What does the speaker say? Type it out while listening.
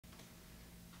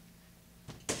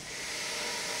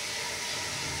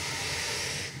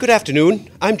Good afternoon,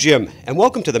 I'm Jim, and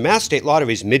welcome to the Mass State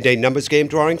Lottery's Midday Numbers Game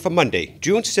drawing for Monday,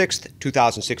 June 6th,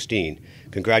 2016.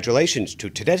 Congratulations to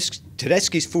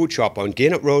Tedeschi's Food Shop on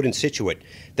Gannett Road in Scituate.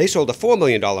 They sold a $4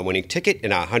 million winning ticket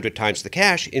in our 100 times the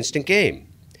cash instant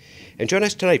game. And join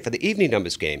us tonight for the evening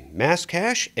numbers game, Mass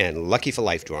Cash and Lucky for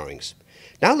Life drawings.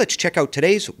 Now let's check out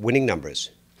today's winning numbers.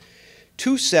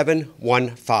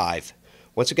 2715.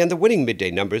 Once again, the winning midday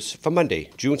numbers for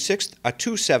Monday, June 6th, are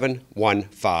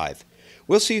 2715.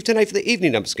 We'll see you tonight for the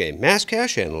evening numbers game, Mass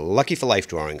Cash and Lucky for Life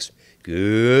drawings.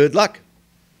 Good luck.